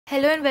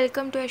Hello and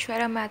welcome to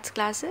Aishwarya Maths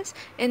classes.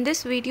 In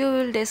this video, we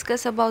will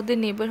discuss about the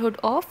neighborhood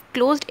of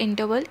closed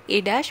interval a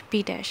dash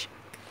b dash.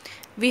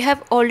 We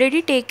have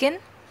already taken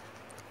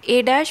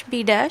a dash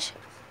b dash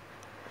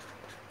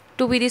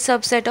to be the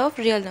subset of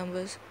real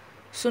numbers.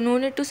 So no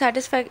need to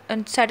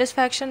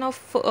satisfaction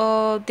of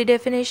the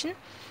definition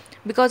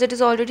because it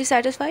is already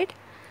satisfied.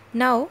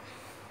 Now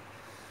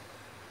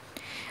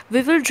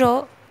we will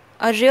draw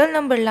a real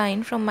number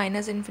line from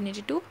minus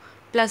infinity to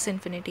plus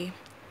infinity.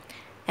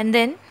 And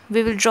then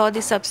we will draw the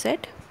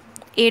subset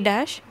a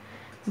dash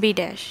b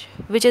dash,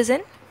 which is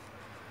in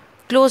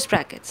closed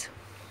brackets.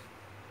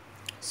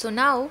 So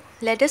now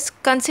let us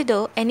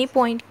consider any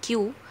point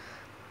q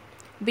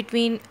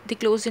between the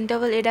closed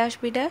interval a dash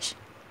b dash.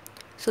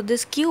 So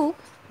this q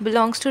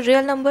belongs to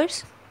real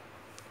numbers.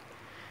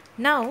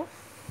 Now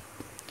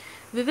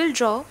we will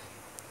draw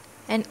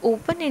an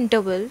open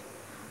interval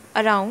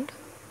around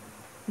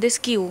this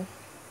q.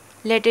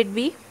 Let it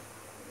be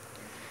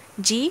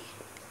g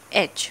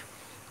h.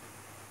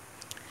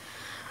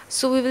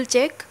 So we will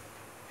check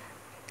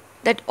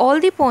that all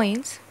the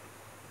points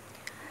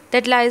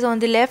that lies on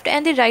the left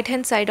and the right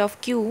hand side of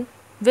q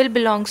will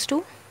belongs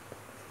to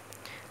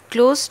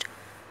closed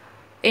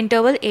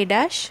interval a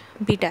dash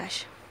b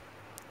dash.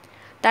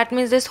 That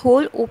means this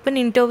whole open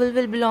interval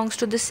will belongs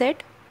to the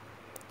set.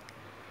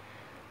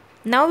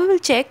 Now we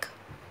will check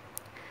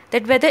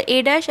that whether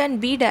a dash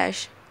and b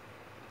dash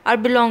are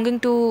belonging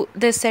to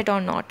this set or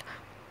not.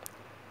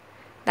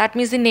 That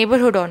means the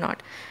neighborhood or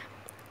not.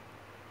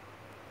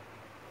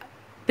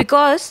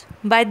 Because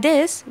by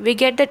this we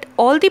get that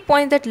all the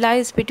points that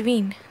lies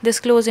between this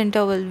closed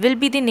interval will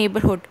be the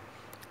neighborhood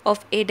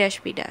of a dash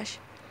b dash.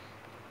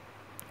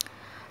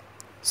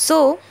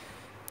 So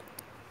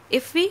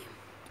if we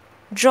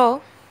draw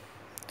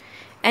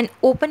an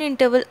open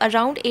interval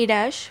around a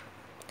dash,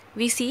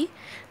 we see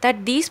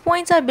that these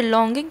points are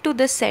belonging to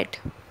this set,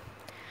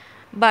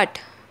 but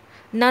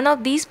none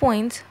of these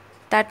points,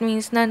 that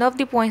means none of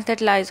the points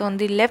that lies on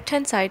the left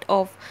hand side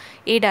of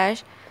a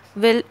dash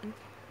will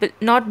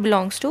not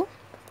belongs to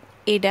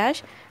a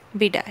dash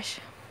b dash,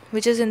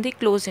 which is in the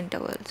closed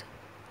intervals.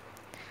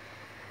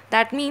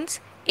 That means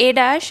a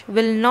dash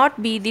will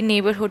not be the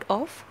neighborhood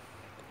of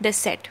this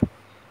set.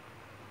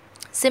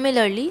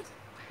 Similarly,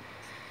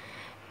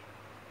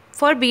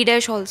 for b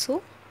dash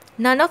also,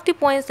 none of the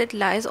points that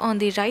lies on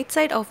the right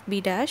side of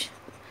b dash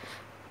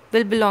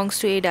will belongs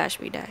to a dash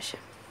b dash.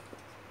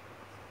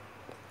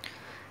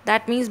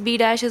 That means b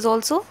dash is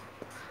also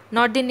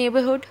not the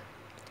neighborhood,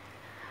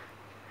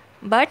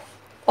 but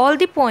all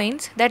the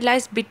points that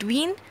lies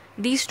between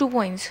these two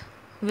points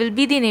will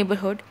be the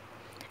neighborhood,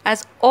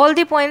 as all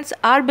the points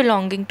are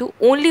belonging to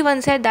only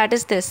one set, that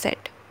is this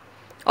set,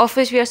 of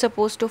which we are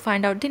supposed to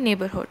find out the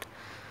neighborhood.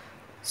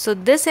 So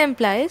this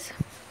implies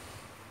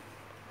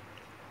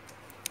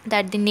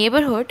that the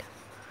neighborhood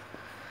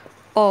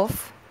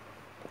of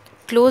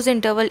closed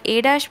interval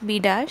a dash b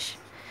dash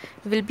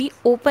will be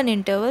open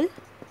interval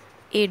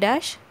a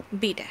dash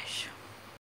b dash.